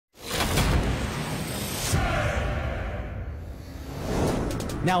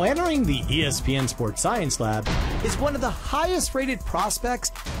Now entering the ESPN SportScience Lab is one of the highest rated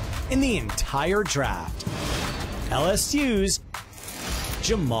prospects in the entire draft, LSU's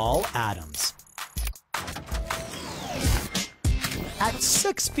Jamal Adams. At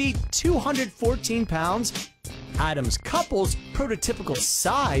 6 feet 214 pounds, Adams couples prototypical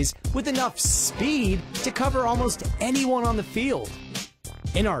size with enough speed to cover almost anyone on the field.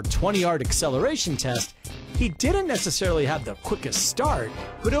 In our 20-yard acceleration test, he didn't necessarily have the quickest start,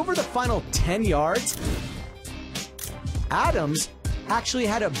 but over the final 10 yards, Adams actually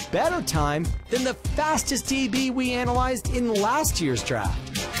had a better time than the fastest DB we analyzed in last year's draft,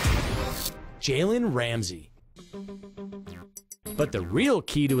 Jalen Ramsey. But the real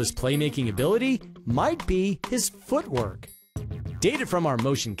key to his playmaking ability might be his footwork. Data from our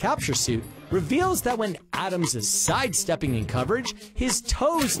motion capture suit reveals that when Adams is sidestepping in coverage, his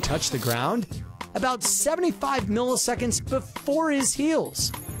toes touch the ground about 75 milliseconds before his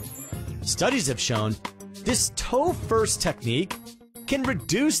heels. Studies have shown this toe-first technique can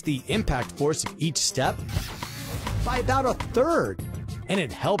reduce the impact force of each step by about a third, and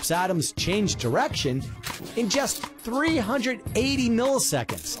it helps Adams change direction in just 380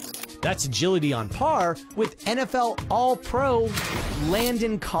 milliseconds. That's agility on par with NFL All-Pro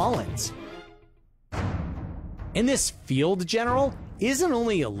Landon Collins. And this field general isn't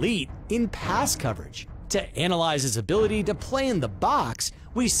only elite in pass coverage. To analyze his ability to play in the box,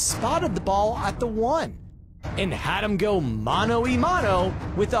 we spotted the ball at the 1 and had him go mano-a-mano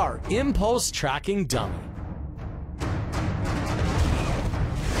with our impulse tracking dummy.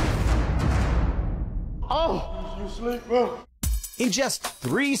 Oh, you sleep, bro. In just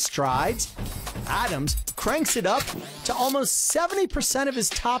 3 strides, Adams cranks it up to almost 70% of his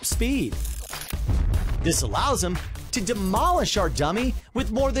top speed. This allows him to demolish our dummy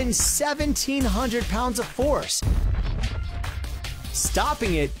with more than 1,700 pounds of force,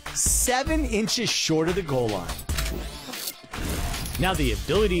 stopping it 7 inches short of the goal line. Now, the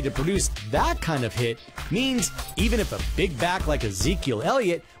ability to produce that kind of hit means even if a big back like Ezekiel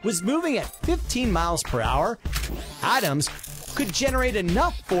Elliott was moving at 15 miles per hour, Adams could generate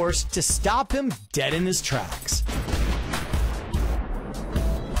enough force to stop him dead in his tracks.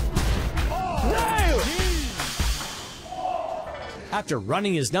 After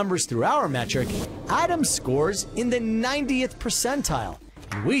running his numbers through our metric, Adams scores in the 90th percentile,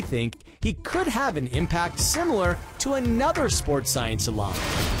 and we think he could have an impact similar to another sports science alum,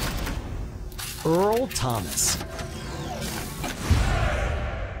 Earl Thomas.